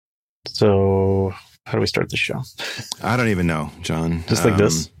So how do we start the show? I don't even know, John. Just like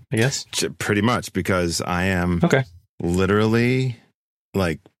this, I guess? Pretty much, because I am literally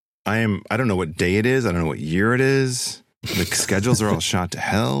like, I don't know what day it is. I don't know what year it is. The schedules are all shot to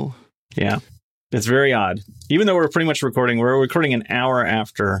hell. Yeah. It's very odd. Even though we're recording an hour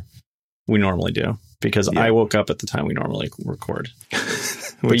after we normally do, because I woke up at the time we normally record.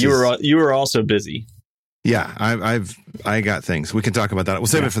 But you were also busy. Yeah, I got things. We can talk about that. We'll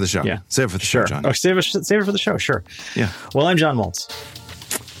save it for the show. Yeah. Save it for the show, John. Oh, save it for the show, sure. Yeah. Well, I'm John Maltz.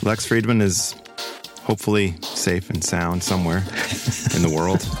 Lex Friedman is hopefully safe and sound somewhere in the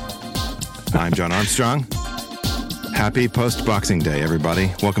world. I'm John Armstrong. Happy post-Boxing Day,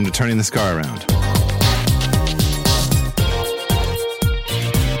 everybody. Welcome to Turning this Car Around.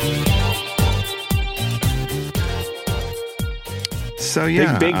 So,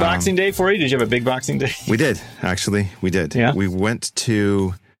 yeah. Big Boxing Day for you? Did you have a big Boxing Day? We did, actually. We did. Yeah. We went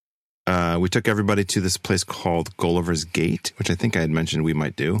to, we took everybody to this place called Gulliver's Gate, which I think I had mentioned we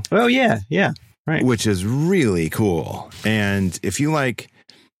might do. Oh, yeah. Yeah. Right. Which is really cool. And if you like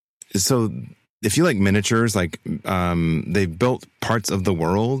miniatures, like, they've built parts of the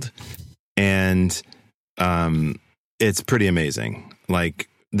world, and it's pretty amazing. Like,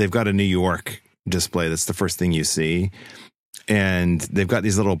 they've got a New York display. That's the first thing you see. And they've got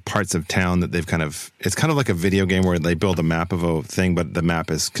these little parts of town that they've it's kind of like a video game where they build a map of a thing, but the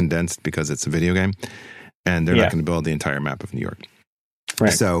map is condensed because it's a video game, and they're not going to build the entire map of New York.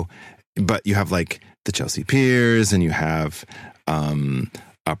 Right. So, but you have like the Chelsea Piers, and you have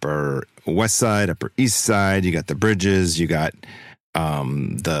Upper West Side, Upper East Side. You got the bridges. You got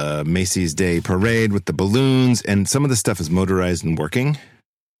the Macy's Day Parade with the balloons, and some of the stuff is motorized and working.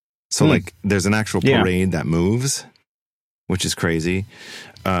 So like there's an actual parade that moves, which is crazy.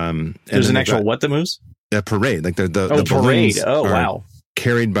 There's an actual what that moves? A parade. Like the parade. Oh, wow.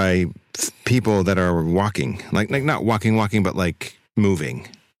 Carried by people that are walking. Like not walking, but like moving.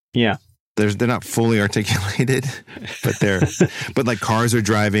 Yeah. They're not fully articulated, but like cars are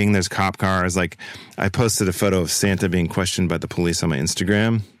driving. There's cop cars. Like, I posted a photo of Santa being questioned by the police on my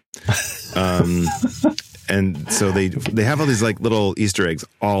Instagram. And so they have all these like little Easter eggs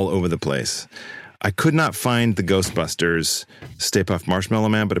all over the place. I could not find the Ghostbusters Stay Puft Marshmallow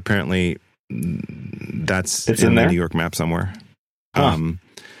Man, but apparently it's in the New York map somewhere. Huh.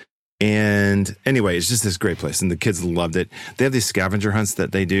 And anyway, it's just this great place, and the kids loved it. They have these scavenger hunts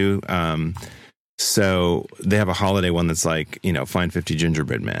that they do. So they have a holiday one that's like, find 50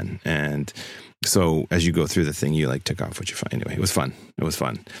 gingerbread men. And so as you go through the thing, you like tick off what you find. Anyway, it was fun.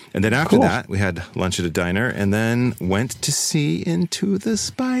 And then after that, we had lunch at a diner, and then went to see Into the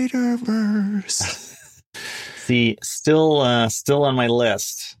Spider-Verse. See, still on my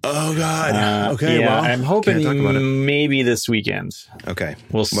list. Oh God. Okay. Yeah, well, I'm hoping maybe this weekend. Okay.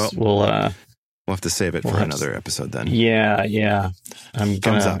 We'll have to save it for another episode then. Yeah. I'm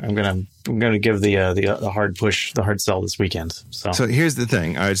gonna give the hard push, the hard sell this weekend. So here's the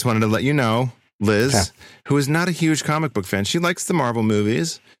thing. I just wanted to let you know, Liz, who is not a huge comic book fan. She likes the Marvel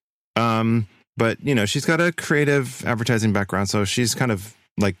movies. But she's got a creative advertising background, so she's kind of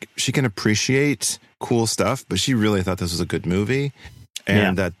like, she can appreciate cool stuff, but she really thought this was a good movie,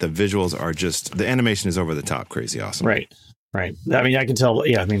 and that the visuals are the animation is over the top, crazy awesome. Right. I mean, I can tell.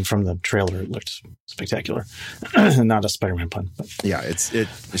 Yeah, I mean, from the trailer, it looked spectacular. Not a Spider-Man pun, but yeah,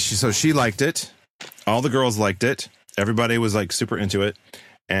 so she liked it. All the girls liked it. Everybody was like super into it,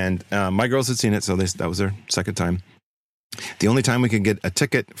 and my girls had seen it, so that was their second time. The only time we could get a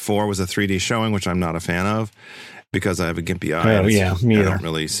ticket for was a 3D showing, which I'm not a fan of because I have a gimpy eye. Oh, yeah, me either. I don't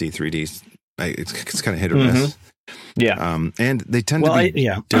really see 3D. It's kind of hit or miss. Yeah. And they tend to be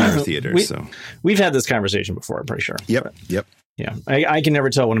dinner theaters. We've had this conversation before, I'm pretty sure. Yep. Yeah. I can never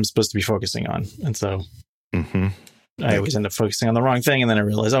tell what I'm supposed to be focusing on. And so I always end up focusing on the wrong thing. And then I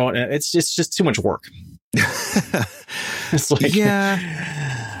realize, it's just too much work. It's like,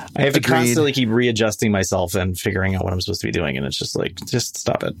 I have to constantly keep readjusting myself and figuring out what I'm supposed to be doing. And it's just like, just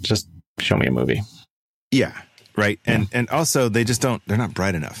stop it. Just show me a movie. Yeah. Right. And also they're not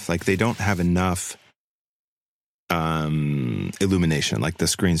bright enough. Like, they don't have enough illumination. Like, the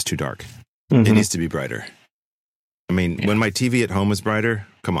screen's too dark. It needs to be brighter. I mean, when my TV at home is brighter,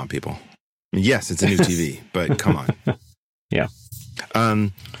 come on, people. I mean, yes, it's a new TV, but come on. Yeah.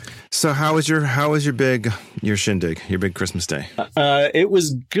 So how was your shindig, your big Christmas day? It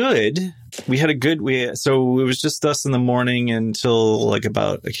was good. We had so it was just us in the morning until like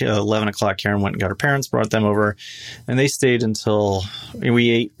about 11 o'clock. Karen went and got her parents, brought them over, and they stayed until we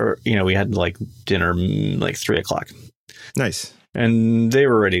ate, or we had like dinner like 3 o'clock. Nice. And they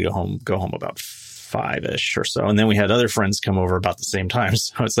were ready to go home about 5-ish or so. And then we had other friends come over about the same time.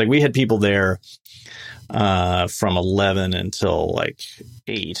 So it's like we had people there from 11 until like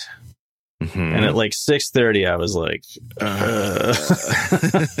 8. Mm-hmm. And at like 6:30, I was like,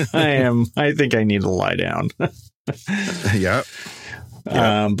 I think I need to lie down. Yep.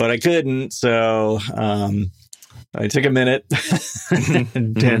 But I couldn't. So I took a minute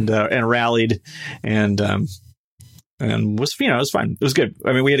and rallied and was, it was fine. It was good.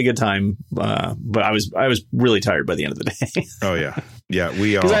 I mean, we had a good time, but I was really tired by the end of the day. Oh yeah. Yeah.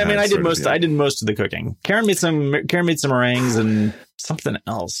 We all, I did most of the cooking. Karen made some meringues and something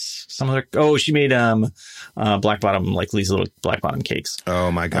else. She made, black bottom, like these little black bottom cakes.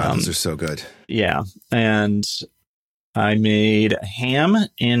 Oh my God. Those are so good. Yeah. And I made ham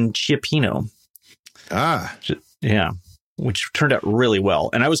and ciappino. Yeah. Which turned out really well.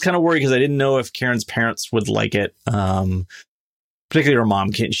 And I was kind of worried because I didn't know if Karen's parents would like it. Particularly her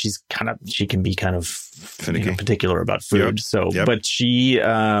mom she can be kind of finicky, particular about food. But she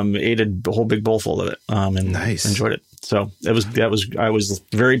ate a whole big bowl full of it and enjoyed it. So I was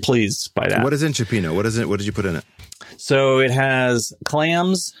very pleased by that. What is in ciappino? What is it? What did you put in it? So it has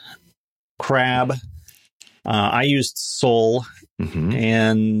clams, crab. I used sole. Mm-hmm.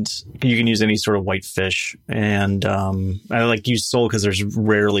 And you can use any sort of white fish. And I like use sole because there's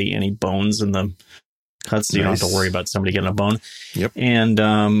rarely any bones in the cuts. So you don't have to worry about somebody getting a bone. Yep.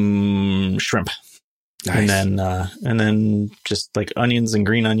 And shrimp. Nice. And then just like onions and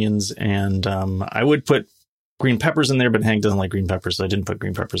green onions. And I would put green peppers in there, but Hank doesn't like green peppers, so I didn't put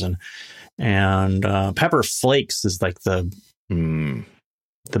green peppers in. And pepper flakes is like the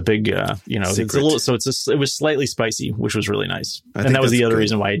big, it's a little, so it was slightly spicy, which was really nice. And that was the other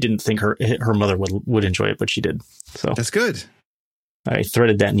reason why I didn't think her mother would enjoy it, but she did. So that's good. I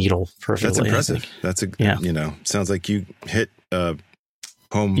threaded that needle perfectly. That's impressive. Sounds like you hit a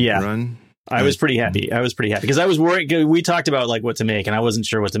home run. I was pretty happy. Because I was worried. We talked about like what to make, and I wasn't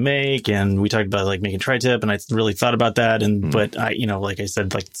sure what to make. And we talked about like making tri-tip, and I really thought about that. And but I, like I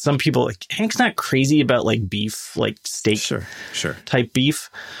said, like some people, like Hank's not crazy about like beef, like steak, sure, type beef.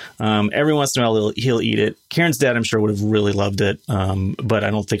 Every once in a while he'll eat it. Karen's dad, I'm sure, would have really loved it, but I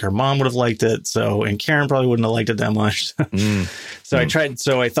don't think her mom would have liked it. So, and Karen probably wouldn't have liked it that much. So I tried.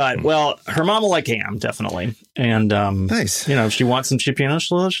 So I thought, well, her mom will like ham definitely, and nice. If she wants some ciappino,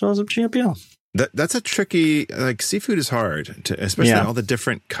 she'll have some ciappino. That's a tricky, like seafood is hard to, especially all the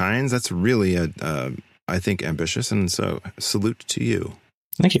different kinds. That's really I think ambitious. And so salute to you.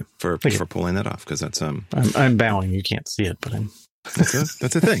 Thank you for pulling that off. Cause that's, I'm bowing. You can't see it, but that's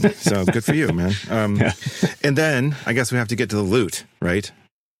a thing. So good for you, man. And then I guess we have to get to the loot, right?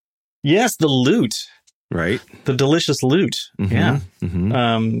 Yes. The loot, right? The delicious loot. Mm-hmm. Yeah.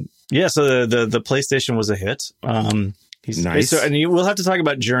 Mm-hmm. So the PlayStation was a hit. Nice. So, and we'll have to talk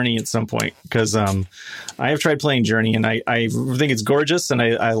about Journey at some point because I have tried playing Journey and I think it's gorgeous and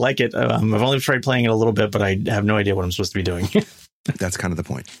I like it. I've only tried playing it a little bit, but I have no idea what I'm supposed to be doing. That's kind of the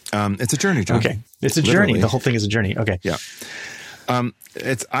point. It's a journey, John. Okay, it's a journey. The whole thing is a journey. Okay. Yeah. I'm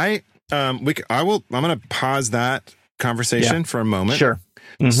going to pause that conversation for a moment. Sure.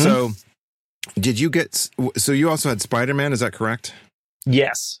 Mm-hmm. So, you also had Spider-Man? Is that correct?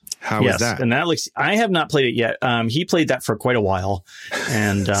 Yes. How was that? And that looks, I have not played it yet. He played that for quite a while.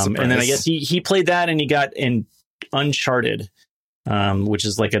 And and then I guess he played that and he got in Uncharted, which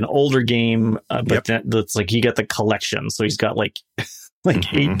is like an older game, but that's like he got the collection. So he's got like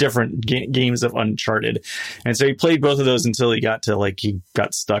 8 different games of Uncharted. And so he played both of those until he got to like he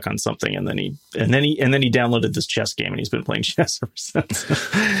got stuck on something and then he downloaded this chess game and he's been playing chess ever since.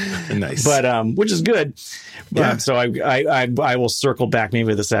 Nice. But which is good. Yeah. So I will circle back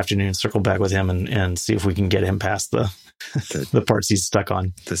maybe this afternoon, circle back with him and see if we can get him past the parts he's stuck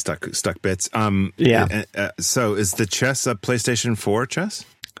on. The stuck bits. So is the chess a PlayStation 4 chess?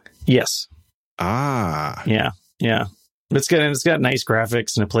 Yes. Ah. Yeah. Yeah. It's got nice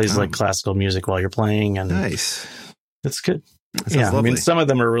graphics and it plays like classical music while you're playing and nice. It's good. Yeah, lovely. I mean some of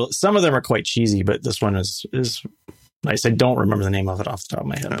them are quite cheesy, but this one is nice. I don't remember the name of it off the top of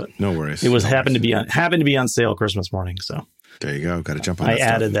my head, but no worries. It happened to be on sale Christmas morning, so there you go. Got to jump on. I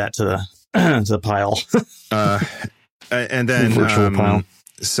added that to the pile. And then virtual pile.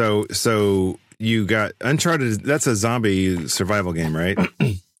 So you got Uncharted. That's a zombie survival game, right?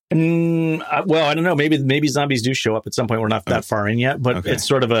 Well, I don't know. Maybe zombies do show up at some point. We're not that far in yet, but it's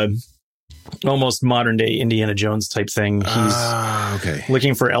sort of a almost modern day Indiana Jones type thing. He's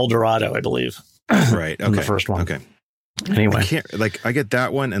looking for El Dorado, I believe. Right. Okay. In the first one. Okay. Anyway, I get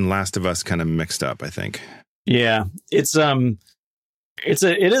that one and Last of Us kind of mixed up, I think. Yeah, it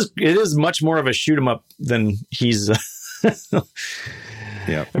is much more of a shoot 'em up than he's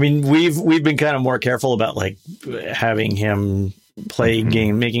Yeah. I mean, we've been kind of more careful about like having him play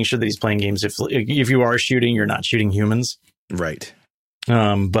game, making sure that he's playing games. If you are shooting, you're not shooting humans. Right.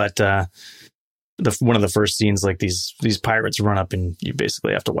 But one of the first scenes, like these pirates run up and you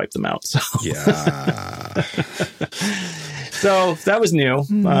basically have to wipe them out. So Yeah. so that was new.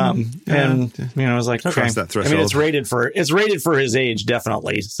 And I was like, okay. Cross that I threshold. mean, it's rated for his age,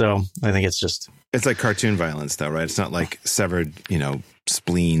 definitely. So I think it's like cartoon violence, though, right? It's not like severed,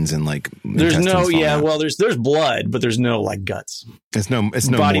 spleens and like there's intestines no falling out. well there's blood, but there's no like guts. It's no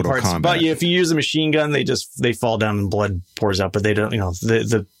Body Mortal parts. Kombat. But if you use a machine gun, they fall down and blood pours out. But they don't.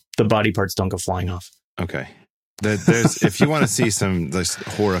 The body parts don't go flying off. Okay. There's if you want to see some this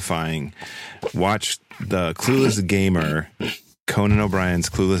horrifying, watch the Clueless Gamer, Conan O'Brien's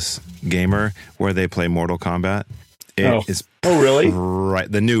Clueless Gamer, where they play Mortal Kombat. It is really? Right.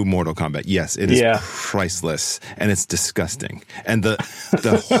 The new Mortal Kombat. Yes, it is priceless and it's disgusting. And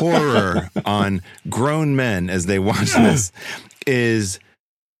the horror on grown men as they watch this is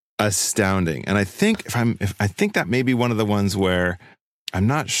astounding. And I think I think that may be one of the ones where I'm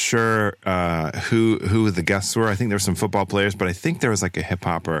not sure who the guests were. I think there were some football players, but I think there was like a hip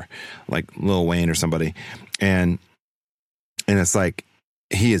hopper, like Lil Wayne or somebody, and it's like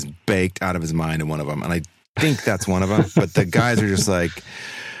he is baked out of his mind in one of them, and I think that's one of them. But the guys are just like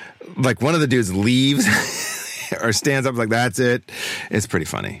one of the dudes leaves or stands up like that's it. It's pretty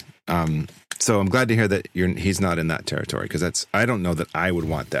funny. So I'm glad to hear that he's not in that territory because I don't know that I would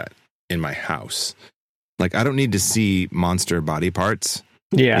want that in my house. Like, I don't need to see monster body parts.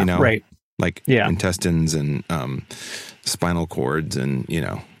 Yeah, right. Like intestines and spinal cords and,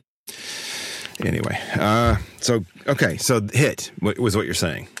 Anyway. So hit was what you're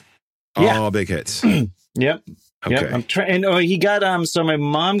saying. All big hits. Yep. Okay. Yep. I'm trying. And he got so my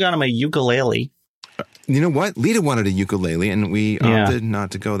mom got him a ukulele. You know what? Lita wanted a ukulele, and we opted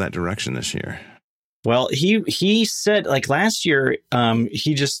not to go that direction this year. Well, he said like last year,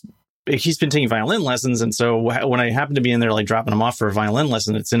 he's been taking violin lessons. And so when I happened to be in there, like dropping him off for a violin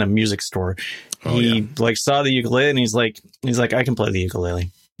lesson, it's in a music store. He like saw the ukulele and he's like, I can play the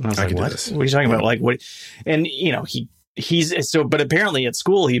ukulele. And I was like, what? What are you talking about? Like what? And he's so, but apparently at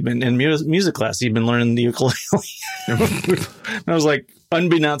school, he'd been in music class. He'd been learning the ukulele. And I was like,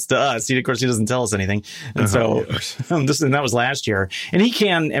 unbeknownst to us, of course, he doesn't tell us anything. And and that was last year. And he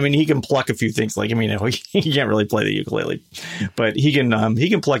can pluck a few things. Like, he can't really play the ukulele, but he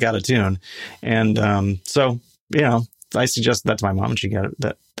can pluck out a tune. And I suggested that to my mom and she got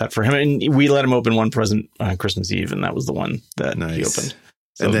that for him. And we let him open one present on Christmas Eve. And that was the one that he opened.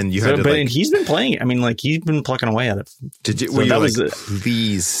 So, and then you had to and he's been playing it. He's been plucking away at it. Did you? Were you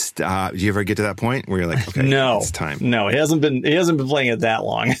please stop? Did you ever get to that point where you're like, okay, no, it's time? No, he hasn't been playing it that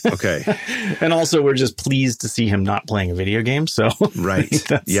long. Okay. And also, we're just pleased to see him not playing a video game. So right,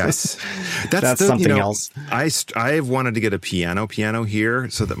 that's something else. I've wanted to get a piano here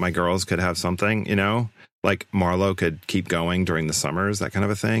so that my girls could have something, like Marlo could keep going during the summers, that kind of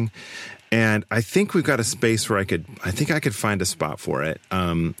a thing. And I think we've got a space where I could find a spot for it.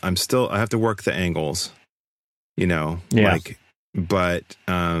 I have to work the angles, but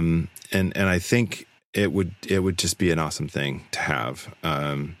I think it would just be an awesome thing to have,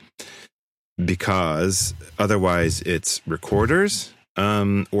 because otherwise it's recorders,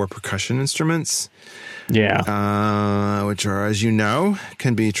 or percussion instruments. Yeah. Which are, as you know,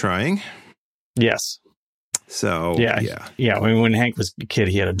 can be trying. Yes. So yeah. When Hank was a kid,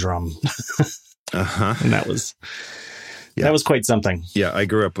 he had a drum, and that was quite something. Yeah, I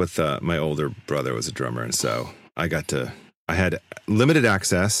grew up with my older brother was a drummer, and so I had limited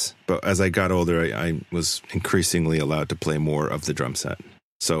access. But as I got older, I was increasingly allowed to play more of the drum set.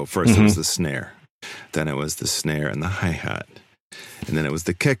 So first it was the snare, then it was the snare and the hi-hat, and then it was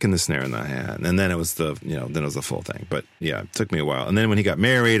the kick and the snare and the hi-hat, and then it was then it was the full thing. But yeah, it took me a while. And then when he got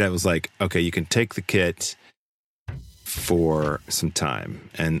married, I was like, okay, you can take the kit for some time,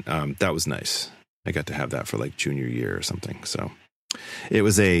 and that was nice. I got to have that for like junior year or something. So it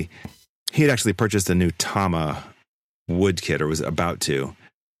was he had actually purchased a new Tama wood kit, or was about to.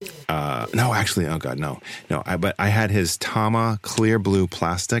 No, actually, oh god, no. But I had his Tama clear blue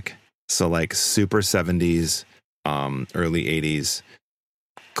plastic, so like super 70s, early 80s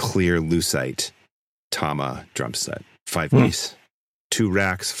clear lucite Tama drum set, 5-piece, 2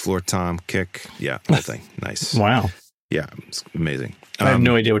 racks, floor tom, kick, whole thing, nice. Wow. Yeah, it's amazing. I have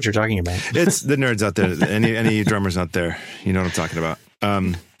no idea what you're talking about. It's the nerds out there. Any drummers out there, you know what I'm talking about.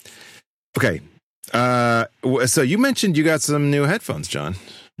 Okay. So you mentioned you got some new headphones, John.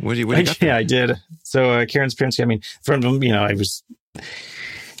 What do you got there? Yeah, I did. So Karen's parents got me from them. I was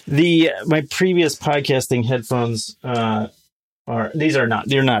my previous podcasting headphones are these are not,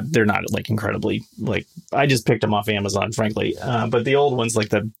 they're not like incredibly, like, I just picked them off Amazon, frankly. But the old ones, like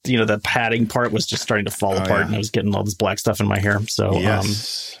the padding part was just starting to fall apart, and I was getting all this black stuff in my hair. So,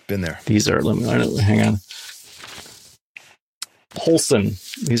 been there. These are, hang on. Paulson.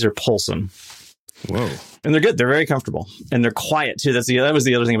 These are Paulson. Whoa. And they're good. They're very comfortable, and they're quiet too. That was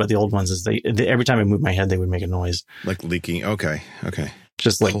the other thing about the old ones is they every time I moved my head, they would make a noise, like leaking. Okay.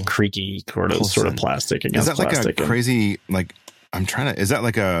 Just like creaky sort of plastic against plastic. Is that plastic. Like a crazy, like, I'm trying to, is that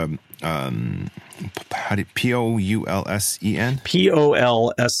like a, how do Poulsen?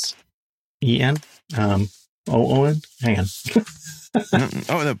 Poulsen? OON? Hang on. No,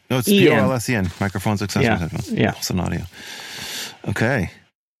 it's Poulsen. Microphones, accessories, headphones. Yeah. Paulson Audio. Okay.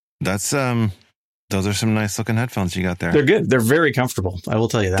 That's, those are some nice looking headphones you got there. They're good. They're very comfortable. I will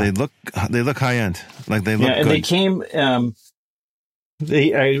tell you that. They look high end. Like they look good. And they came,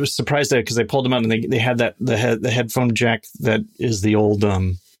 I was surprised because I pulled them out and they had the headphone jack that is the old,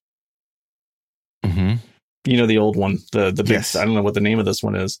 the old one, the big, yes. I don't know what the name of this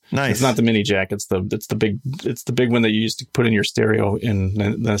one is. Nice. It's not the mini jack. It's the big one that you used to put in your stereo in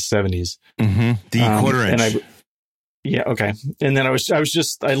the 70s. Mm-hmm. The quarter inch. Yeah. Okay. And then I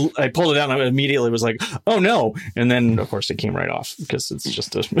pulled it out and I immediately was like, oh no. And then of course it came right off because it's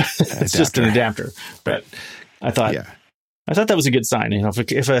just just an adapter. But I thought that was a good sign. You know,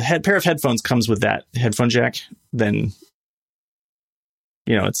 if a pair of headphones comes with that headphone jack, then,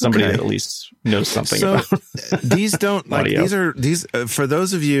 you know, it's somebody that at least knows something about. These don't like audio. These for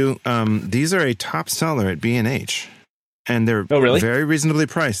those of you, these are a top seller at B&H, and they're very reasonably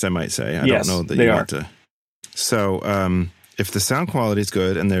priced, I might say. I don't know that you want to. So if the sound quality is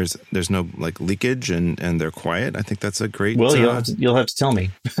good and there's no like leakage and they're quiet, I think that's a great. Well, you'll have to tell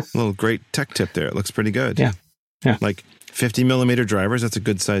me. Little great tech tip there. It looks pretty good. Yeah. Like 50 millimeter drivers. That's a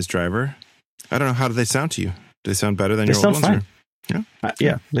good sized driver. I don't know. How do they sound to you? Do they sound better than your old ones? Fine.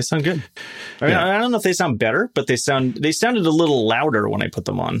 Yeah, they sound good. I mean, I don't know if they sound better, but they sounded a little louder when I put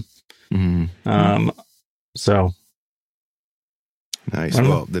them on. Mm-hmm. So nice.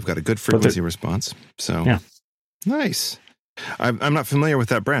 Well, they've got a good frequency response. So nice. I'm not familiar with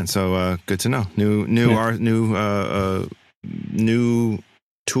that brand, so good to know. New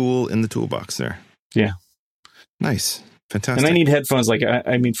tool in the toolbox there. Yeah. Nice. Fantastic. And I need headphones. Like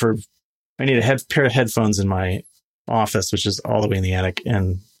I need a pair of headphones in my office, which is all the way in the attic,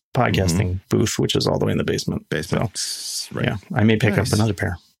 and podcasting booth, which is all the way in the basement. So, right. Yeah, I may pick up another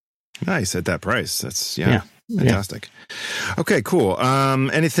pair. Nice at that price. That's fantastic. Yeah. Okay, cool.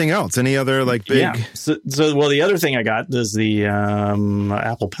 Anything else? Any other like big? Yeah. So the other thing I got is the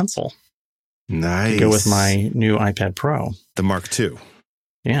Apple Pencil. Nice. To go with my new iPad Pro, the Mark II.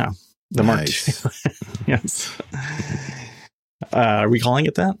 Yeah, the Mark II. Yes. Are we calling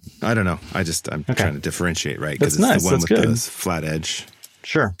it that? I don't know. I'm trying to differentiate, right? Because it's nice. The one That's with good. the flat edge.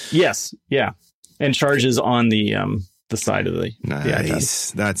 Sure. Yes. Yeah. And charges on the side of the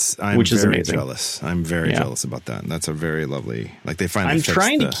iPad. I'm which is very amazing. Jealous. I'm very jealous about that. That's a very lovely. Like they finally. I'm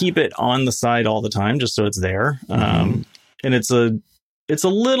trying to keep it on the side all the time, just so it's there. And it's a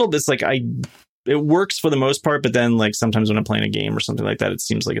little bit. It's like it works for the most part, but then like sometimes when I'm playing a game or something like that, it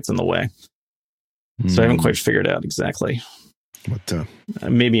seems like it's in the way. So I haven't quite figured out exactly. What?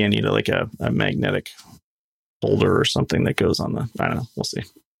 Maybe I need a magnetic holder or something that goes on I don't know. We'll see.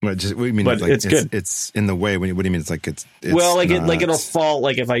 What do you mean? But like, it's good. It's in the way. What do you mean? It's like it's well, like it'll fall.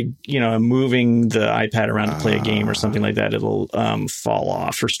 Like if I am moving the iPad around to play a game or something like that, it'll fall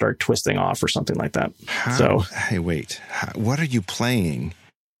off or start twisting off or something like that. Hey, wait. What are you playing?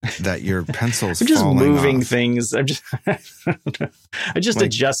 That your pencil's I'm just moving off. Things. I'm just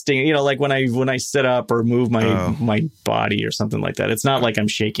adjusting. Like when I sit up or move my body or something like that. It's not like I'm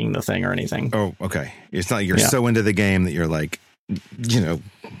shaking the thing or anything. Oh, okay. It's not like you're so into the game that you're like,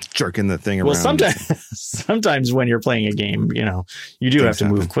 jerking the thing around. Well, sometimes when you're playing a game, you do have to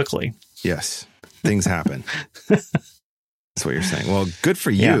move quickly. Yes, things happen. That's what you're saying. Well, good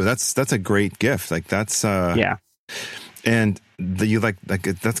for you. Yeah. That's a great gift. Like that's And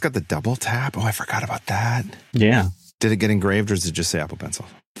that's got the double tap. Oh, I forgot about that. Yeah. Did it get engraved or does it just say Apple Pencil?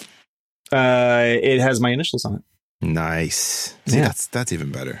 It has my initials on it. Nice. See, that's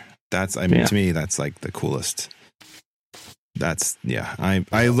even better. To me, that's like the coolest.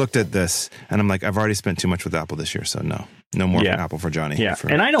 I looked at this and I'm like, I've already spent too much with Apple this year. So no more Apple for Johnny. Yeah.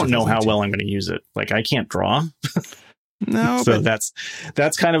 And I don't know how well I'm going to use it. Like I can't draw. No, so that's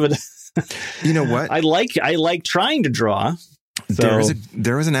kind of you know what? I like trying to draw. So.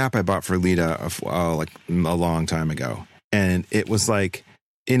 There was an app I bought for Lita like a long time ago, and it was like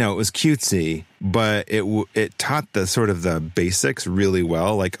it was cutesy, but it taught the sort of the basics really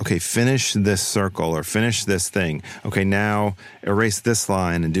well. Like, okay, finish this circle or finish this thing. Okay, now erase this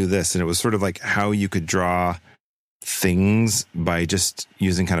line and do this. And it was sort of like how you could draw things by just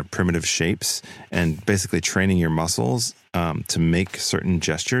using kind of primitive shapes and basically training your muscles to make certain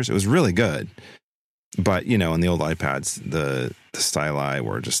gestures. It was really good. But, in the old iPads, the styli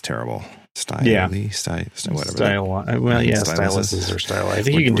were just terrible. Yeah. Whatever. Styluses or styli. I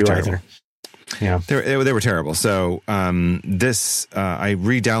think you can do either. Yeah. They were terrible. So this, I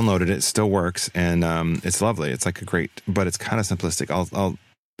re-downloaded it. It still works. And it's lovely. It's like but it's kind of simplistic. I'll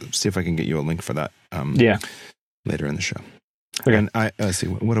see if I can get you a link for that later in the show. Okay. And let's see,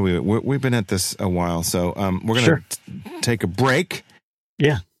 what are we've been at this a while. So we're going to take a break.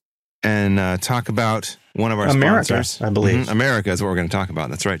 Yeah. And talk about one of our America, sponsors. I believe. America is what we're going to talk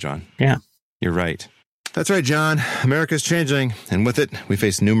about. That's right, John. Yeah. You're right. That's right, John. America is changing, and with it, we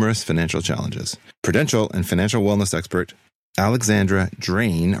face numerous financial challenges. Prudential and financial wellness expert Alexandra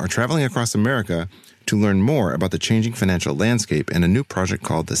Drain are traveling across America to learn more about the changing financial landscape and a new project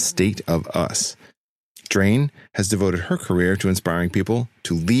called The State of Us. Drain has devoted her career to inspiring people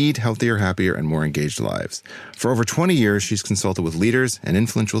to lead healthier, happier, and more engaged lives. For over 20 years, she's consulted with leaders and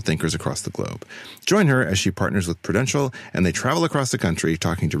influential thinkers across the globe. Join her as she partners with Prudential, and they travel across the country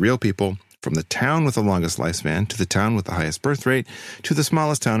talking to real people, from the town with the longest lifespan to the town with the highest birth rate to the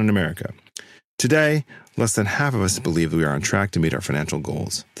smallest town in America. Today, less than half of us believe we are on track to meet our financial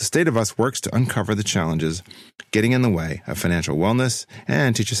goals. The State of Us works to uncover the challenges getting in the way of financial wellness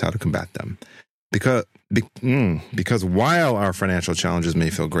and teach us how to combat them. Because while our financial challenges may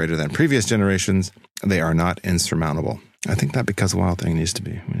feel greater than previous generations, they are not insurmountable. I think that because while thing needs to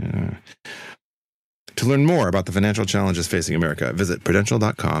be. To learn more about the financial challenges facing America, visit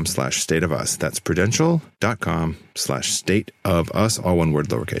prudential.com/stateofus. That's prudential.com/stateofus, all one word,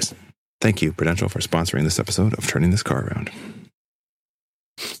 lowercase. Thank you, Prudential, for sponsoring this episode of Turning This Car Around.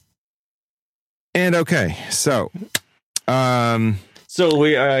 And okay, so... I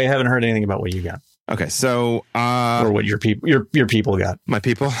haven't heard anything about what you got. Okay, so or what your people got. My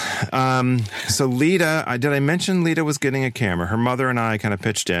people. So Lita, did I mention Lita was getting a camera? Her mother and I kind of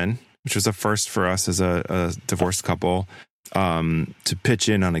pitched in, which was a first for us as a divorced couple, to pitch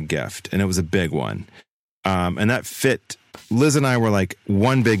in on a gift, and it was a big one. And that fit. Liz and I were like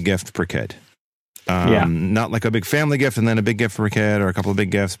one big gift per kid. Not like a big family gift and then a big gift for a kid or a couple of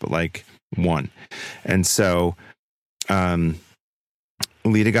big gifts, but like one. And so,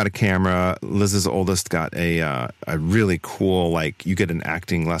 Lita got a camera. Liz's oldest got a really cool, like, you get an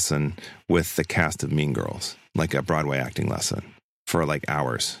acting lesson with the cast of Mean Girls, like a Broadway acting lesson for like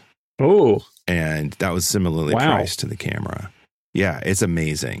hours. Oh, and that was similarly priced to the camera. Yeah, it's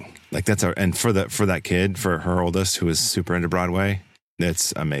amazing. Like and for that kid, for her oldest, who is super into Broadway,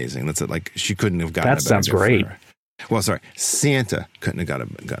 it's amazing. That's like she couldn't have gotten. That sounds great. Well, sorry, Santa couldn't have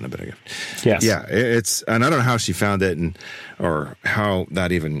gotten a better gift. Yes. Yeah, and I don't know how she found it or how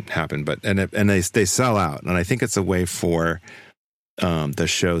that even happened, but they sell out, and I think it's a way for the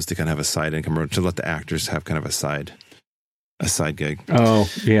shows to kind of have a side income or to let the actors have kind of a side gig. Oh,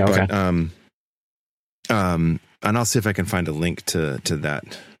 yeah, okay. But, and I'll see if I can find a link to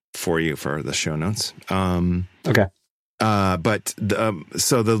that for you for the show notes. Okay. But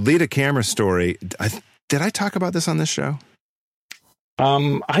so the Lita camera story, did I talk about this on this show?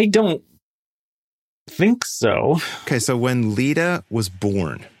 I don't think so. Okay, so when Lita was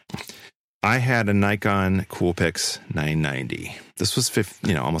born, I had a Nikon Coolpix 990. This was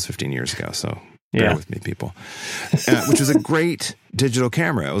almost 15 years ago, so bear with me, people. Which was a great digital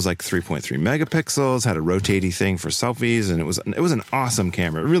camera. It was like 3.3 megapixels, had a rotating thing for selfies, and it was an awesome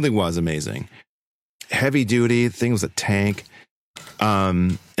camera. It really was amazing. Heavy duty, the thing was a tank.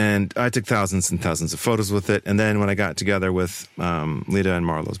 And I took thousands and thousands of photos with it. And then when I got together with Lita and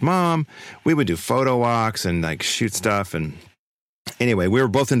Marlo's mom, we would do photo walks and like shoot stuff. And anyway, we were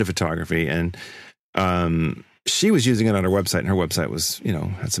both into photography, and she was using it on her website, and her website was,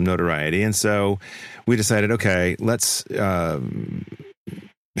 had some notoriety. And so we decided, okay, let's,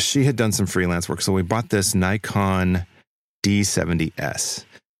 she had done some freelance work. So we bought this Nikon D70S.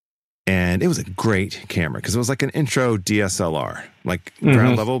 And it was a great camera because it was like an intro DSLR, like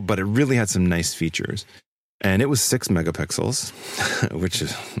ground level, but it really had some nice features. And it was 6 megapixels, which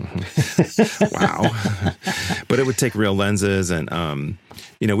is, wow. But it would take real lenses. And,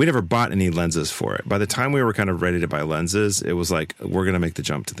 we never bought any lenses for it. By the time we were kind of ready to buy lenses, it was like, we're going to make the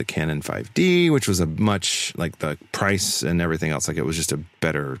jump to the Canon 5D, which was a much, like the price and everything else, like it was just a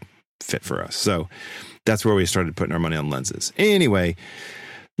better fit for us. So that's where we started putting our money on lenses. Anyway,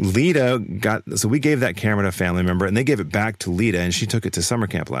 Lita so we gave that camera to a family member, and they gave it back to Lita, and she took it to summer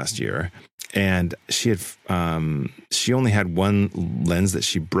camp last year. And she only had one lens that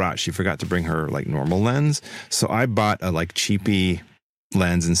she brought. She forgot to bring her like normal lens. So I bought a like cheapy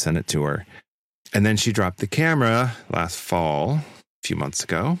lens and sent it to her. And then she dropped the camera last fall, a few months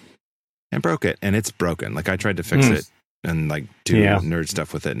ago, and broke it. And it's broken. Like I tried to fix it and like do nerd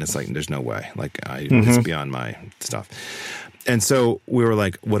stuff with it. And it's like, there's no way. Like it's beyond my stuff. And so we were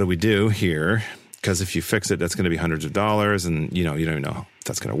like, what do we do here? Because if you fix it, that's going to be hundreds of dollars. And, you don't even know if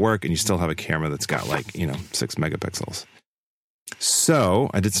that's going to work. And you still have a camera that's got like, 6 megapixels.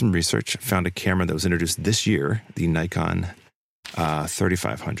 So I did some research, found a camera that was introduced this year, the Nikon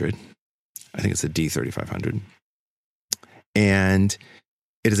 3500. I think it's a D3500. And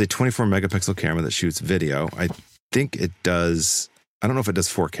it is a 24 megapixel camera that shoots video. I think it does, I don't know if it does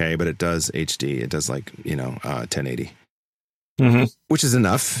 4K, but it does HD. It does like, 1080. Which is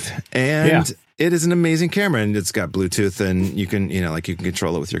enough. And it is an amazing camera, and it's got Bluetooth, and you can, you can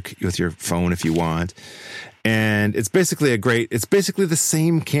control it with your phone if you want. And it's basically the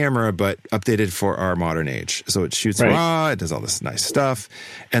same camera, but updated for our modern age. So it shoots raw, it does all this nice stuff,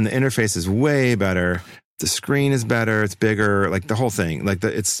 and the interface is way better. The screen is better, it's bigger, like the whole thing. Like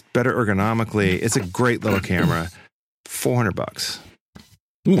it's better ergonomically. It's a great little camera. $400.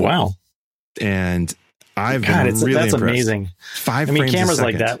 Wow. And I've been really that's impressed. Amazing. 5 frames cameras a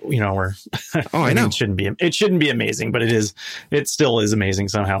like second. that, were. I know. It shouldn't be amazing, but it is. It still is amazing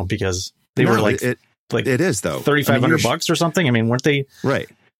somehow because they were like it is though $3,500 or something. I mean, weren't they? Right.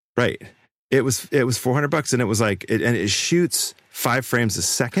 It was $400, and it was like and it shoots 5 frames a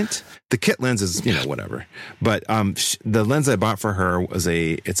second. The kit lens is whatever, but the lens I bought for her was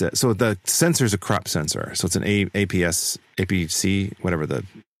so the sensor is a crop sensor, so it's an APC, whatever the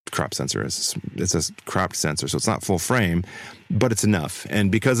crop sensor is. It's a cropped sensor, so it's not full frame, but it's enough. And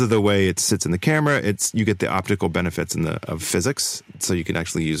because of the way it sits in the camera, you get the optical benefits of physics, so you can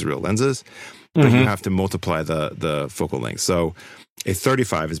actually use real lenses, but you have to multiply the focal length. So a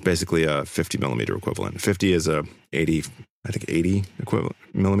 35 is basically a 50 millimeter equivalent. 50 is a 80 equivalent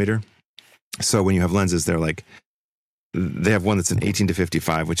millimeter. So when you have lenses, they have one that's an 18 to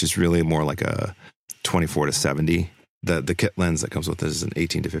 55, which is really more like a 24 to 70. The kit lens that comes with this is an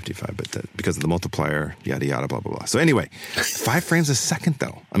 18 to 55, but because of the multiplier, yada, yada, blah, blah, blah. So anyway, 5 frames a second,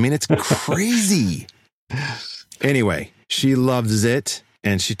 though. I mean, it's crazy. Anyway, she loves it,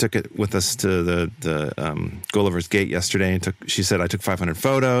 and she took it with us to the Gulliver's Gate yesterday, and she said, I took 500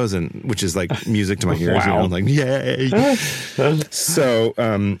 photos, and which is like music to my ears. Wow. I'm like, yay. So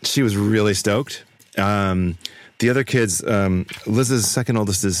she was really stoked. The other kids, Liz's second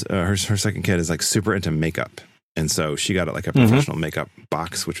oldest is, her second kid is like super into makeup. And so she got like a professional makeup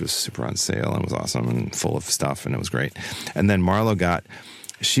box, which was super on sale and was awesome and full of stuff, and it was great. And then Marlo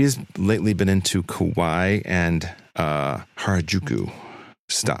she's lately been into kawaii and Harajuku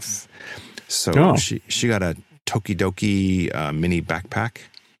stuff. So she got a Tokidoki mini backpack.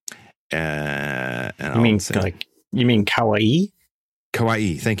 You mean kawaii?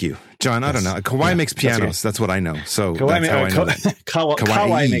 Kawaii, thank you, John. I don't know. Kawaii makes pianos. That's what I know. So kawaii, that's how I know.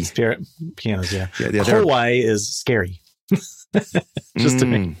 Kawaii makes pianos. Yeah. Kawaii is scary. just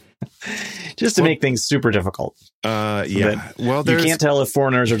to make things super difficult. Well, you can't tell if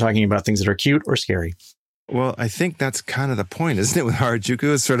foreigners are talking about things that are cute or scary. Well, I think that's kind of the point, isn't it? With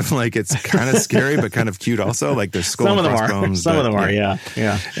Harajuku, it's sort of like it's kind of scary, but kind of cute also. Like there's skull and crossbones. Some of them are, yeah.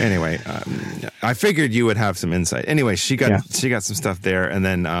 Anyway, I figured you would have some insight. Anyway, she got some stuff there, and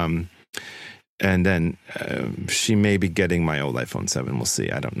then she may be getting my old iPhone 7. We'll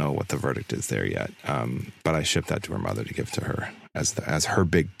see. I don't know what the verdict is there yet. But I shipped that to her mother to give to her as her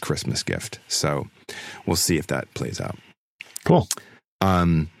big Christmas gift. So we'll see if that plays out. Cool.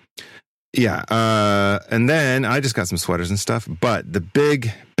 Yeah. And then I just got some sweaters and stuff, but the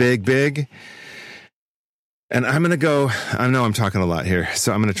big, and I'm going to go, I know I'm talking a lot here,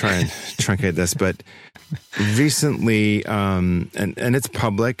 so I'm going to try and truncate this, but recently, and it's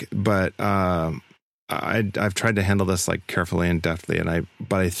public, but, I've tried to handle this like carefully and deftly,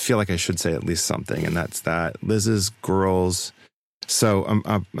 but I feel like I should say at least something, and that's that Liz's girls. So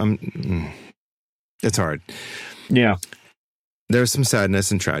it's hard. Yeah. There's some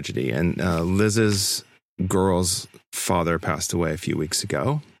sadness and tragedy, and Liz's girl's father passed away a few weeks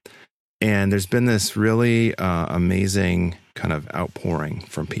ago, and there's been this really amazing kind of outpouring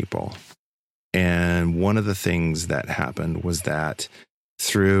from people. And one of the things that happened was that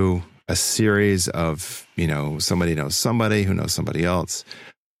through a series of, somebody knows somebody who knows somebody else,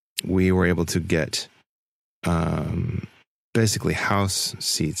 we were able to get basically house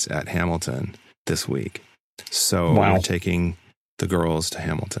seats at Hamilton this week. So we're taking the girls to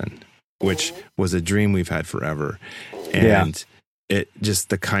Hamilton, which was a dream we've had forever. And it just,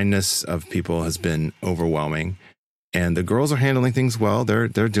 the kindness of people has been overwhelming. And the girls are handling things well. They're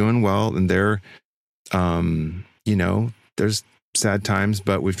doing well, and they're, you know, there's sad times,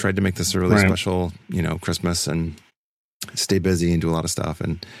 but we've tried to make this a really special, you know, Christmas, and stay busy and do a lot of stuff,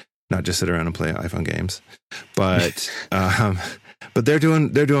 and not just sit around and play iPhone games. But but they're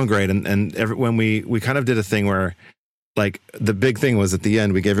doing great. And when we kind of did a thing where, like, the big thing was at the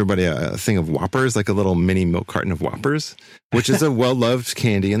end, we gave everybody a thing of Whoppers, like a little mini milk carton of Whoppers, which is a well-loved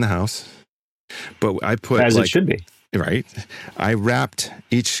candy in the house. But I put, as it should be. Right. I wrapped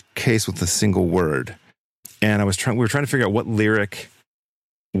each case with a single word. And we were trying to figure out what lyric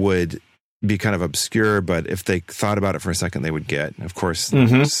would be kind of obscure, but if they thought about it for a second, they would get. Of course,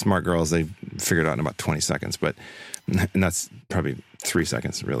 smart girls, they figured it out in about 20 seconds, and that's probably 3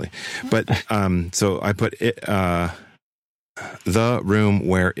 seconds, really. But so I put it, The Room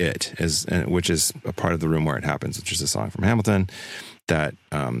Where It Is, which is a part of The Room Where It Happens, which is a song from Hamilton that,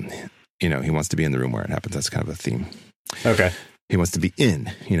 you know, he wants to be in the room where it happens. That's kind of a theme. Okay. He wants to be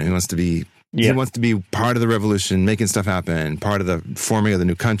in, you know, he wants to be part of the revolution, making stuff happen, part of the forming of the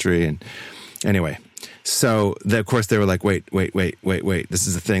new country. And anyway, so of course they were like, wait, this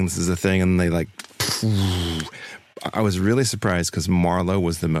is a thing. And they like, I was really surprised because Marlo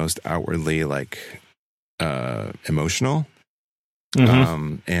was the most outwardly like emotional.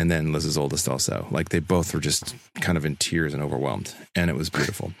 And then Liz's oldest also. Like, they both were just kind of in tears and overwhelmed, and it was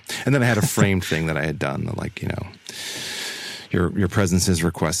beautiful. And then I had a framed thing that I had done, like, you know, your presence is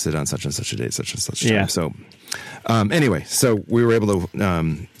requested on such and such a date, such and such a time. So anyway, so we were able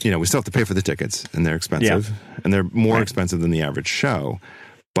to, you know, we still have to pay for the tickets, and they're expensive, and they're more expensive than the average show,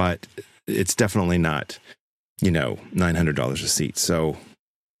 but it's definitely not, you know, $900 a seat. So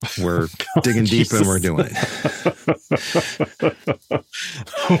we're digging deep and we're doing it.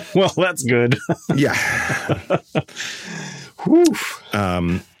 Well, that's good. Yeah. Whew.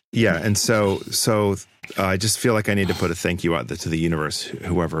 Yeah. And so I just feel like I need to put a thank you out to the universe,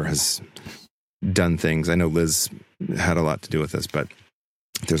 whoever has done things. I know Liz had a lot to do with this, but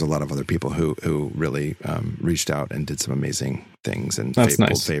there's a lot of other people who really reached out and did some amazing things and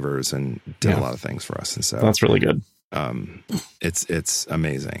pulled favors and did a lot of things for us. And so that's really good. It's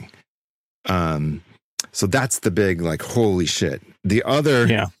amazing. So that's the big, like, holy shit. The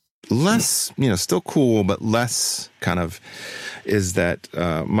other less, you know, still cool, but less kind of, is that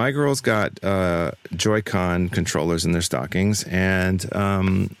my girls got Joy-Con controllers in their stockings, and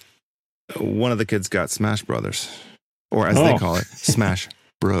one of the kids got Smash Brothers, or as they call it, Smash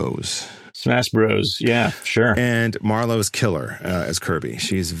Bros. Smash Bros. Yeah, sure. And Marlo's killer as Kirby.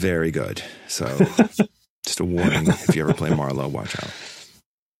 She's very good. So just a warning, if you ever play Marlo, watch out.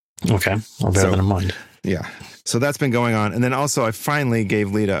 Okay, I'll bear that in mind. Yeah. So that's been going on. And then also I finally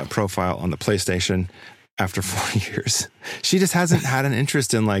gave Lita a profile on the PlayStation after 4 years. She just hasn't had an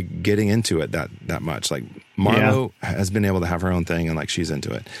interest in, like, getting into it that much. Like, Marlo has been able to have her own thing, and, like, she's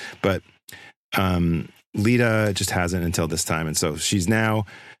into it. But Lita just hasn't until this time. And so she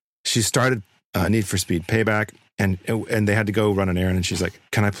started Need for Speed Payback, and they had to go run an errand, and she's like,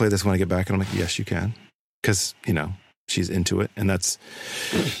 can I play this when I get back? And I'm like, yes, you can. Because, you know, she's into it. And that's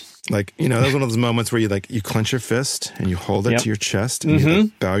like, you know, that's one of those moments where you clench your fist and you hold it to your chest and you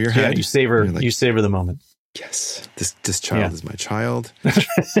like, bow your head. Yeah, you savor the moment. Yes, this child is my child.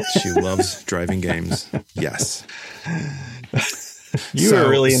 She loves driving games. Yes. You are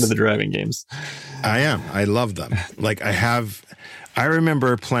really into the driving games. I am. I love them. Like, I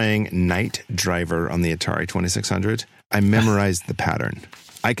remember playing Night Driver on the Atari 2600. I memorized the pattern.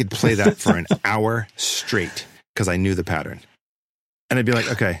 I could play that for an hour straight because I knew the pattern. And I'd be like,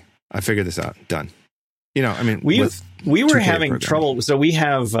 okay, I figured this out. Done. You know, I mean, we were having trouble. So we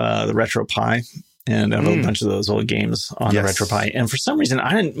have the RetroPie, and I have a bunch of those old games on the RetroPie. And for some reason,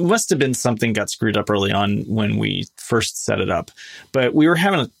 must have been something got screwed up early on when we first set it up. But we were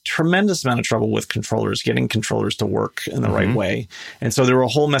having a tremendous amount of trouble with controllers, getting controllers to work in the right way. And so there were a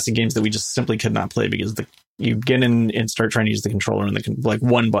whole mess of games that we just simply could not play because you get in and start trying to use the controller, and like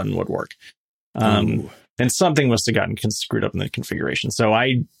one button would work. And something must have gotten screwed up in the configuration. So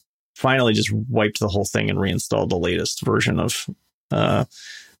I finally just wiped the whole thing and reinstalled the latest version of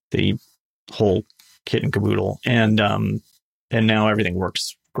the whole kit and caboodle. And now everything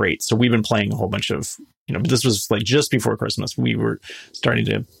works great. So we've been playing a whole bunch of, you know, this was like just before Christmas. We were starting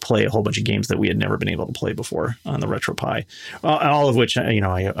to play a whole bunch of games that we had never been able to play before on the RetroPie, all of which, you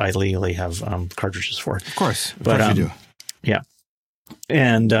know, I legally have cartridges for. Of course you do. Yeah.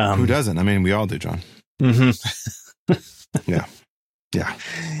 And who doesn't? I mean, we all do, John. Mm-hmm. Yeah.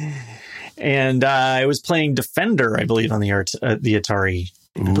 And I was playing Defender, I believe, on the Atari.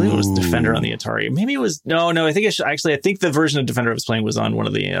 I believe it was Defender on the Atari. Maybe it was no. I think I think the version of Defender I was playing was on one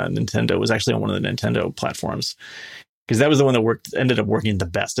of the Nintendo. Was actually on one of the Nintendo platforms because that was the one that ended up working the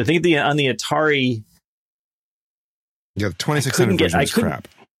best. I think on the Atari. Yeah, 2600 version was crap.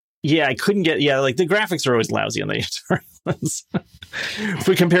 Yeah, I couldn't get. Yeah, like the graphics are always lousy on the Atari ones,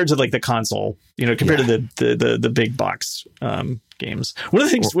 but compared to like the console, compared to the big box games. One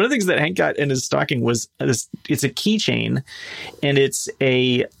of the things that Hank got in his stocking was this. It's a keychain, and it's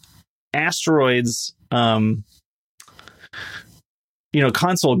a Asteroids,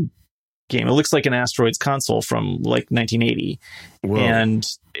 console game. It looks like an Asteroids console from like 1980, and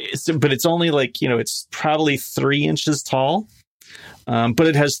but it's only like it's probably 3 inches tall. But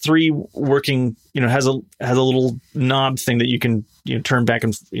it has 3 working, has a little knob thing that you can turn back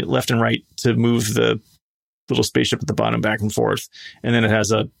and left and right to move the little spaceship at the bottom back and forth. And then it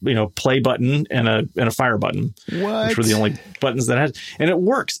has a, play button and a fire button, which were the only buttons that had, and it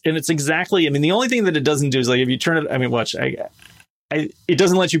works. And it's exactly, the only thing that it doesn't do is like, if you turn it, watch, it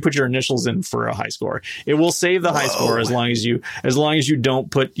doesn't let you put your initials in for a high score. It will save the high score as long as you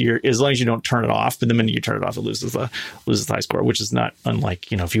don't turn it off. But the minute you turn it off, it loses the high score, which is not unlike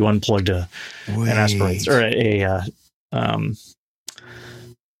if you unplugged an Asteroids or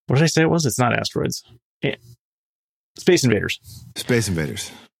what did I say it was? It's not Asteroids. Space Invaders. Space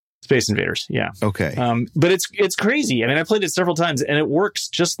Invaders. Space Invaders. Yeah. Okay. But it's crazy. I played it several times, and it works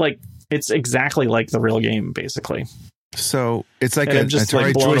just like it's exactly like the real game, basically. So it's like I'm just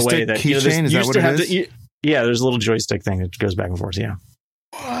like blown away that keychain. Is that what it is? Yeah, there's a little joystick thing that goes back and forth. Yeah.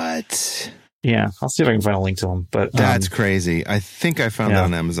 What? Yeah, I'll see if I can find a link to them. But that's crazy. I think I found that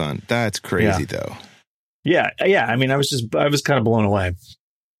on Amazon. That's crazy, though. Yeah. I was kind of blown away.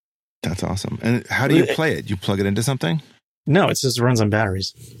 That's awesome. And how do you play it? You plug it into something? No, it just runs on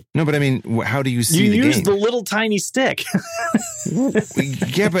batteries. No, but how do you see the game? You use the little tiny stick.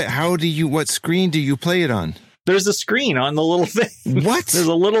 Yeah, but what screen do you play it on? There's a screen on the little thing. What? There's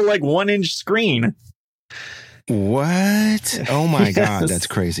a little 1-inch screen. What? Oh my God, that's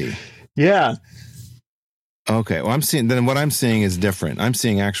crazy. Yeah. Okay. Well, what I'm seeing is different. I'm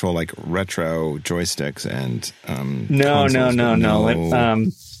seeing actual retro joysticks and No.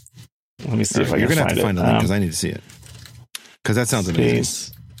 Let me see if I can find it. You're gonna have to find a link because I need to see it. Because that sounds amazing.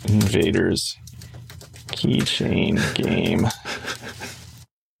 Space Invaders keychain game.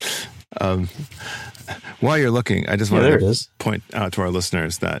 While you're looking, I just wanted to point out to our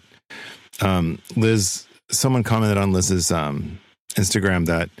listeners that someone commented on Liz's Instagram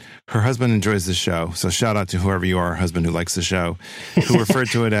that her husband enjoys the show. So shout out to whoever you are, husband who likes the show, who referred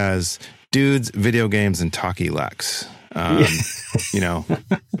to it as dudes, video games, and talkie Lex. I'm going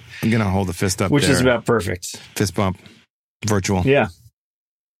to hold the fist up which there. Is about perfect. Fist bump. Virtual. Yeah.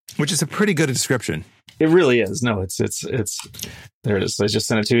 Which is a pretty good description. It really is. No, it's there it is. I just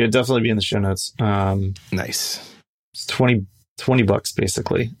sent it to you. It'll definitely be in the show notes. Nice. It's $20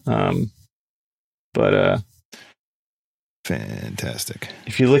 basically. But fantastic.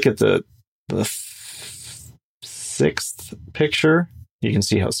 If you look at the 6th picture, you can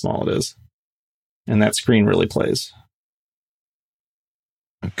see how small it is. And that screen really plays.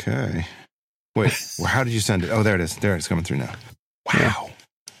 Okay. Wait, how did you send it? Oh, there it is. There it's coming through now. Wow. Yeah.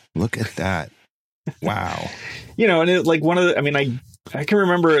 Look at that. Wow. And it, one of the, I can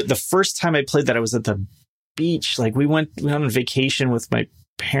remember the first time I played that, I was at the beach. We went on vacation with my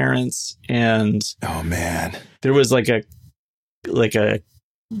parents, and oh man, there was a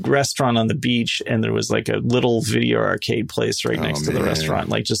restaurant on the beach, and there was a little video arcade place right next to the restaurant,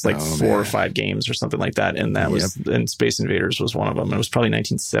 4 or 5 games or something like that. And that was, and Space Invaders was one of them. It was probably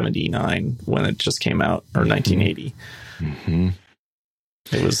 1979 when it just came out, or 1980. Mm-hmm.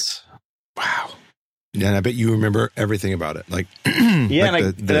 It was wow. Yeah, and I bet you remember everything about it. Yeah, and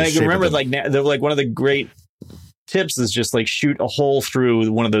I can remember one of the great tips is just shoot a hole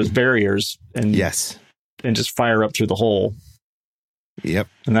through one of those barriers, and and just fire up through the hole. Yep.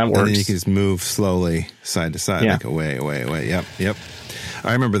 And that works. And then you can just move slowly side to side, away. Yep.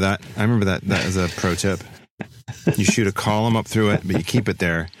 I remember that. That as a pro tip. You shoot a column up through it, but you keep it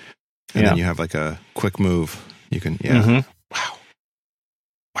there, and then you have a quick move. You can,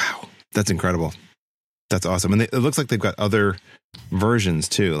 Wow. That's incredible. That's awesome. And it looks like they've got other versions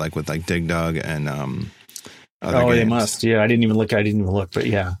too, with Dig Dug and other games. They must. Yeah, I didn't even look, but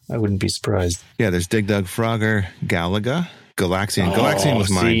yeah, I wouldn't be surprised. Yeah, there's Dig Dug, Frogger, Galaga, Galaxian. Galaxian was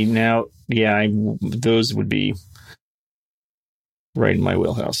mine. See, now, those would be right in my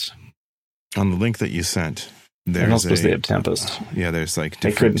wheelhouse. On the link that you sent, I don't suppose they have Tempest. Yeah, there's different...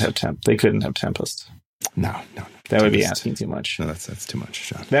 They couldn't have Tempest. No. That would be Tempest. asking too much. No, that's too much,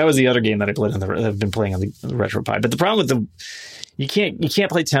 John. That was the other game that I played I've been playing on the RetroPie. But the problem with you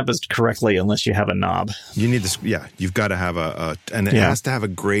can't play Tempest correctly unless you have a knob. You need this. Yeah, you've got to have and it has to have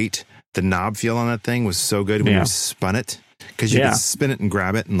the knob feel on that thing was so good when you spun it, because you could spin it and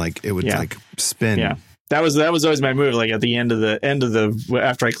grab it and like it would like spin. Yeah. That was always my move. Like at the end of the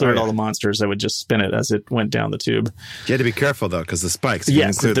after I cleared all the monsters, I would just spin it as it went down the tube. You had to be careful though, because the spikes.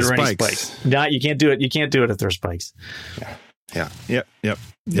 Yes, if there are any spikes. No, you can't do it. You can't do it if there's spikes. Yeah. Yep.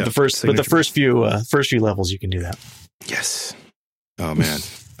 But the first few levels, you can do that. Yes. Oh man,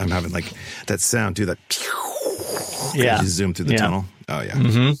 I'm having like that sound too. That you zoom through the tunnel. Oh yeah.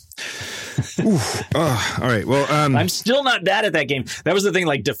 Mm-hmm. All right. Well, I'm still not bad at that game. That was the thing.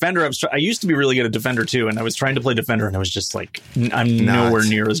 Like Defender, I used to be really good at Defender too, and I was trying to play Defender, and I was just like, I'm nowhere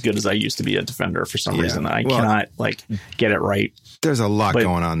near as good as I used to be at Defender for some reason. I cannot like get it right. There's a lot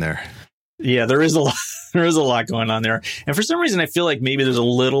going on there. Yeah, there is a lot. There is a lot going on there, and for some reason, I feel like maybe there's a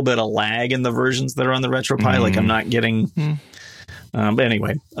little bit of lag in the versions that are on the RetroPie. Like I'm not getting. But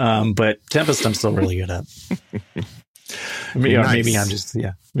anyway, but Tempest, I'm still really good at. Maybe I'm just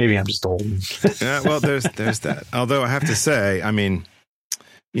old. Yeah, well, there's that. Although I have to say, I mean,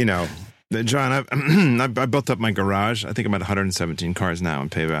 you know, John, I built up my garage. I think I'm at 117 cars now in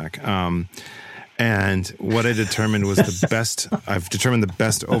Payback. And what I determined was the best. I've determined the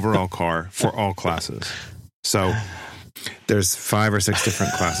best overall car for all classes. So there's 5 or 6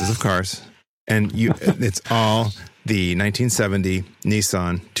 different classes of cars, and it's all the 1970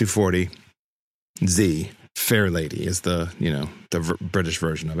 Nissan 240Z. Fair Lady is the British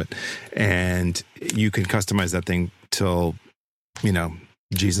version of it, and you can customize that thing till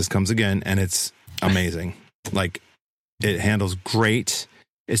Jesus comes again, and it's amazing. Like it handles great.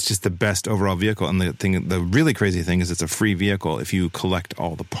 It's just the best overall vehicle, and the really crazy thing is it's a free vehicle if you collect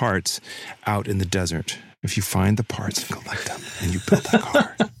all the parts out in the desert. If you find the parts and collect them, and you build that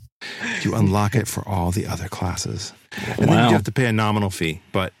car, you unlock it for all the other classes, and then you have to pay a nominal fee.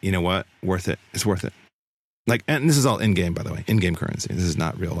 But you know what? Worth it. It's worth it. Like, and this is all in-game, by the way. In-game currency. This is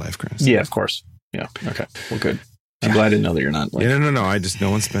not real-life currency. Yeah, of course. Yeah. Okay. Well, good. I'm glad I didn't know that you're not. Like, no.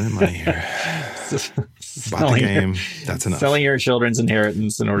 No one's spending money here. Bought the game. That's enough. Selling your children's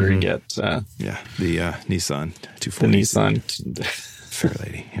inheritance in order to get... the Nissan 240. The Nissan. Fair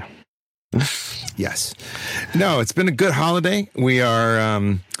Lady, yeah. Yes. No, it's been a good holiday.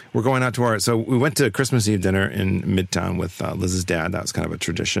 We're going out to so we went to Christmas Eve dinner in Midtown with Liz's dad. That was kind of a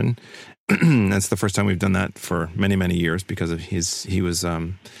tradition. That's the first time we've done that for many, many years because of he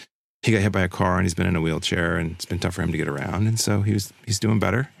got hit by a car and he's been in a wheelchair and it's been tough for him to get around. And so he's doing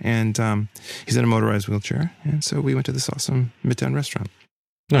better, and he's in a motorized wheelchair. And so we went to this awesome Midtown restaurant.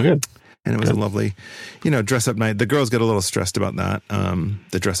 Oh, good. And it was a lovely, dress up night. The girls get a little stressed about that,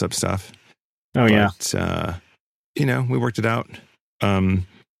 the dress up stuff. Oh, but, yeah. We worked it out. And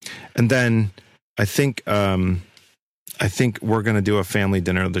then I think we're going to do a family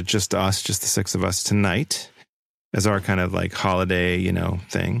dinner. They're just us, just the 6 of us tonight as our kind of like holiday,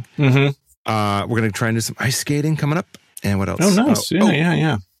 thing. Mm-hmm. We're going to try and do some ice skating coming up. And what else? Oh, nice.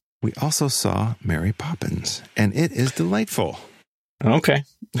 Yeah. We also saw Mary Poppins, and it is delightful. Okay.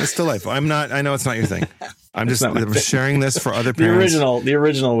 It's delightful. I know it's not your thing. I'm just sharing this for other parents. The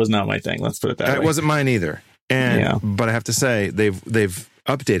original was not my thing. Let's put it that way. It wasn't mine either. But I have to say they've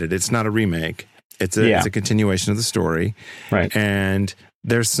updated. It's not a remake. It's a continuation of the story. Right. And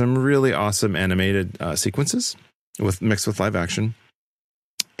there's some really awesome animated sequences mixed with live action.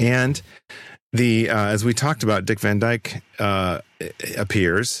 And as we talked about, Dick Van Dyke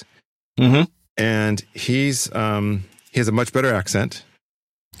appears. Mm-hmm. And he has a much better accent.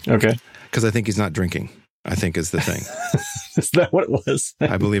 Okay. Because I think he's not drinking, I think is the thing. Is that what it was?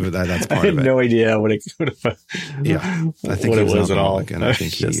 I believe that's part of it. I had no idea what it could have. Yeah. I think it was at all. And I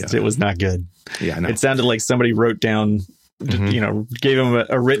think it was not good. Yeah, no. It sounded like somebody wrote down, gave him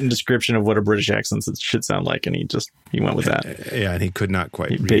a written description of what a British accent should sound like. And he went with that. Yeah. And he could not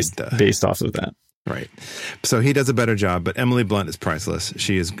quite based off of that. Right. So he does a better job, but Emily Blunt is priceless.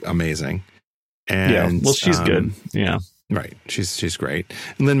 She is amazing. And she's good. Yeah. Right. She's great.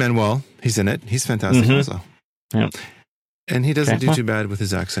 Lin-Manuel, he's in it. He's fantastic also. Yeah. And he doesn't do too bad with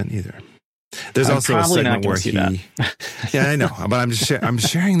his accent either. There's also a segment where yeah, I know, but I'm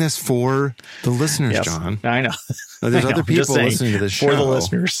sharing this for the listeners, yes, John. I know. There's other people listening to this show. For the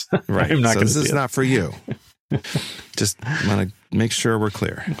listeners. Right. I'm not this is not for you. Just want to make sure we're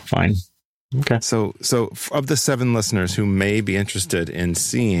clear. Fine. Okay. So of the 7 listeners who may be interested in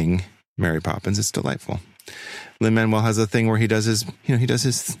seeing Mary Poppins, it's delightful. Lin-Manuel has a thing where he does his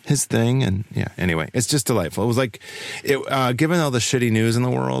thing, and anyway, it's just delightful. It was like, given all the shitty news in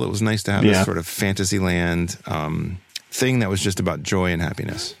the world, it was nice to have this sort of Fantasyland thing that was just about joy and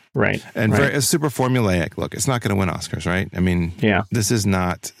happiness. Right. And very super formulaic. Look, it's not going to win Oscars, right? I mean, this is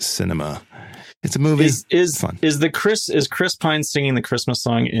not cinema. It's a movie. It's fun. Is Chris Pine singing the Christmas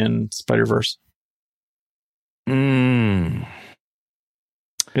song in Spider-Verse?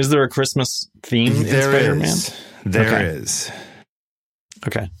 Is there a Christmas theme in Spider-Man? There is.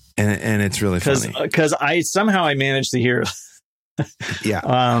 Okay. And it's really funny. Because I managed to hear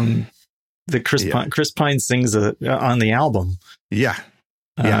the Chris Pine sings on the album. Yeah.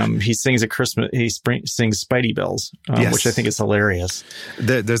 He sings sings Spidey Bells, which I think is hilarious.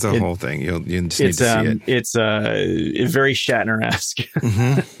 There's a whole thing. You just need to see it. It's very Shatner-esque.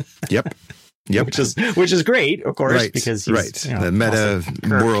 Yep. Which is great, of course, because he's the meta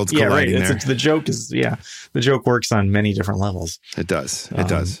worlds colliding there. The joke works on many different levels. It does. It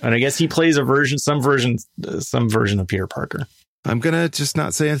does. And I guess he plays some version of Peter Parker. I'm gonna just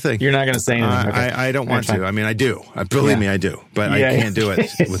not say anything. You're not gonna say anything. Okay. I don't want to. I mean, I do. Believe me, I do. But I can't do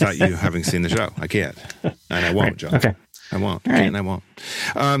it without you having seen the show. I can't, and I won't, John. Okay, I won't. All right. And I won't.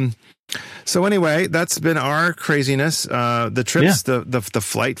 So anyway, that's been our craziness. The trips, the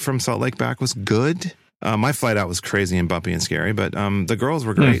flight from Salt Lake back was good. My flight out was crazy and bumpy and scary, but the girls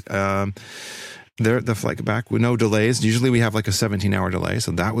were great. The flight back with no delays. Usually we have like a 17-hour delay,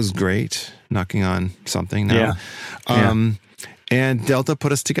 so that was great. Knocking on something now. And Delta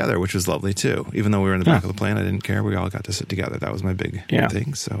put us together, which was lovely too. Even though we were in the back of the plane, I didn't care. We all got to sit together. That was my big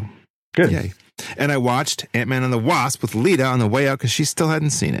thing. So good. Yay. And I watched Ant-Man and the Wasp with Lita on the way out because she still hadn't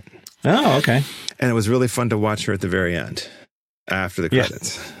seen it. Oh, okay. And it was really fun to watch her at the very end after the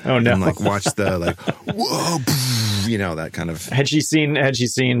credits. Oh no! And watch the whoa, that kind of. Had she seen?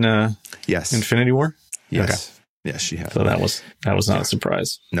 Yes. Infinity War. Yes. Okay. Yes, she had. So that was not a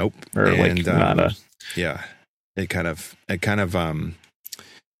surprise. Nope. Or not a. Yeah. It kind of.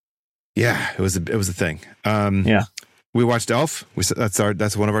 Yeah, it was a thing. We watched Elf.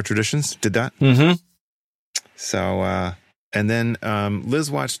 That's one of our traditions. Did that. Mm-hmm. So. And then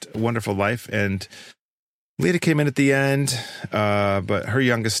Liz watched Wonderful Life, and Lita came in at the end, but her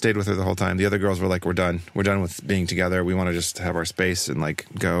youngest stayed with her the whole time. The other girls were like, we're done with being together. We want to just have our space and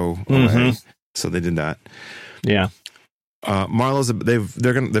go away. So they did that. Yeah. Marlo's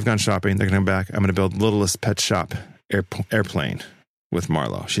they've gone shopping. They're gonna come back. I'm gonna build Littlest Pet Shop airplane with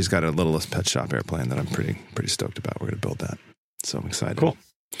Marlo. She's got a Littlest Pet Shop airplane that I'm pretty stoked about. We're gonna build that. So I'm excited. Cool.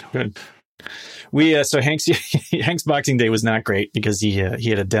 Good. So Hank's Boxing Day was not great because he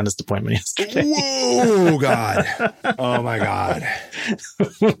had a dentist appointment yesterday. Whoa, God. Oh my God.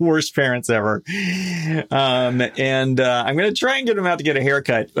 Worst parents ever. And I'm going to try and get him out to get a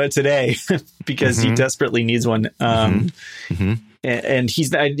haircut today because he desperately needs one. And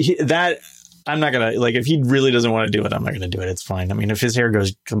he's not, I'm not going to, if he really doesn't want to do it, I'm not going to do it. It's fine. I mean, if his hair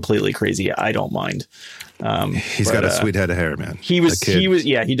goes completely crazy, I don't mind. He's got a sweet head of hair, man. He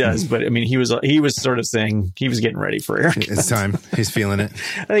does. But I mean, he was sort of saying he was getting ready for a haircut. It's time. He's feeling it.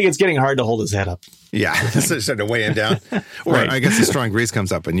 I think it's getting hard to hold his head up. Yeah. It's starting to weigh him down. Or I guess the strong breeze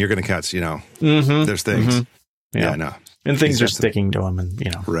comes up and you're going to catch, there's things. Yeah, no. And things are sticking to him and,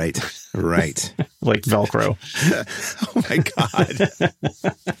 Right. like Velcro. Oh my God.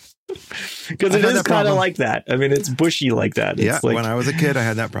 Because it is kind of like that. I mean, it's bushy like that. It's when I was a kid, I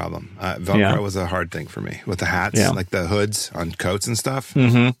had that problem. Velcro was a hard thing for me with the hats, like the hoods on coats and stuff.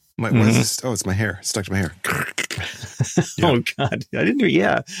 What is this? Oh, it's my hair. It's stuck to my hair. Oh God, I didn't.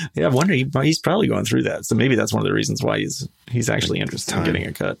 Yeah. I wonder. He's probably going through that. So maybe that's one of the reasons why he's actually interested in getting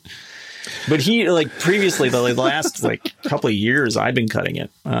a cut. But he previously the last couple of years I've been cutting it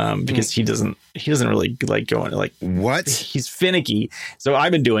because he doesn't really like going what? He's finicky. So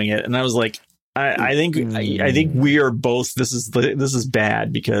I've been doing it and I was like, I think we are both. This is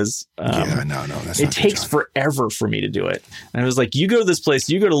bad because it takes forever for me to do it. And I was like, you go to this place,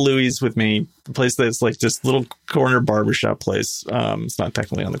 you go to Louis with me, the place that's like this little corner barbershop place. It's not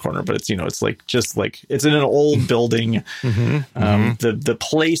technically on the corner, but it's it's in an old building. The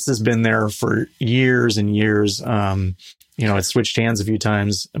place has been there for years and years. It's switched hands a few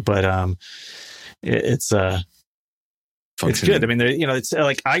times, but it's good. I mean, it's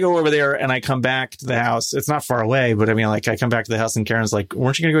like I go over there and I come back to the house. It's not far away, but I mean, I come back to the house and Karen's like,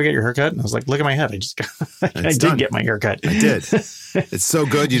 "Weren't you going to go get your haircut?" And I was like, "Look at my head. I did get my haircut. I did. It's so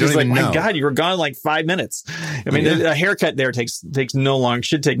good. You don't even know. My God, you were gone 5 minutes. I mean, a haircut there should take no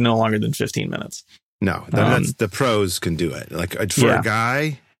longer than 15 minutes. No, that's the pros can do it. For a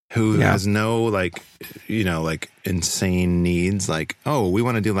guy, who has no like, you know, like insane needs. Like, oh, we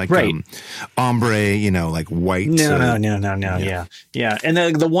want to do like ombre, you know, like white. No. Yeah. And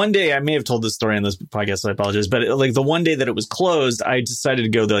the one day, I may have told this story on this podcast, so I apologize. But like the one day that it was closed, I decided to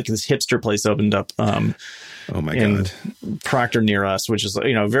go to like this hipster place opened up. Oh my in God. Proctor near us, which is,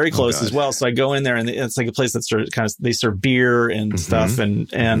 you know, very close as well. So I go in there and it's like a place that they serve beer and stuff. And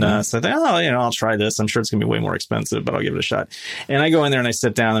so I thought, oh, you know, I'll try this. I'm sure it's gonna be way more expensive, but I'll give it a shot. And I go in there and I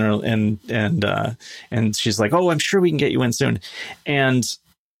sit down there and she's like, oh, I'm sure we can get you in soon. And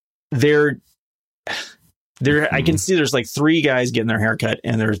I can see there's like 3 guys getting their hair cut,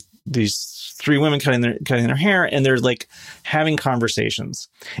 and there's these 3 women cutting their hair, and they're like having conversations.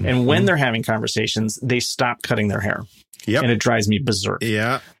 And when they're having conversations, they stop cutting their hair. Yep. And it drives me berserk.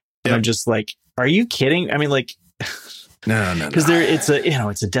 Yeah. And I'm just like, are you kidding? I mean, like, no. Because it's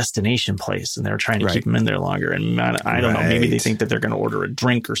a destination place, and they're trying to keep them in there longer. And I don't know, maybe they think that they're going to order a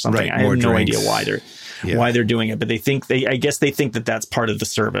drink or something. I have no idea why they're doing it, but I guess they think that that's part of the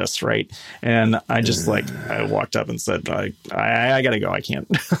service, right? And I just I walked up and said, I gotta go. I can't.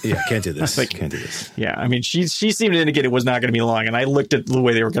 Yeah, can't do this. Can't do this. Yeah, I mean, she seemed to indicate it was not going to be long, and I looked at the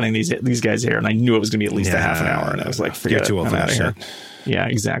way they were cutting these guys' hair, and I knew it was going to be at least a half an hour, and I was like, forget it, too old I'm for out that of here. shit. Yeah,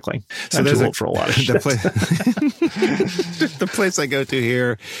 exactly. So I'm there's too old for a lot of shit. The place I go to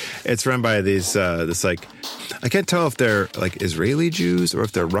here, it's run by these this like, I can't tell if they're like Israeli Jews or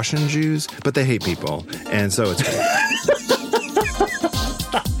if they're Russian Jews, but they hate people, and so it's cool.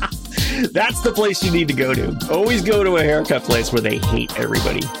 That's the place you need to go to. Always go to a haircut place where they hate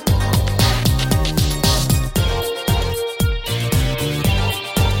everybody.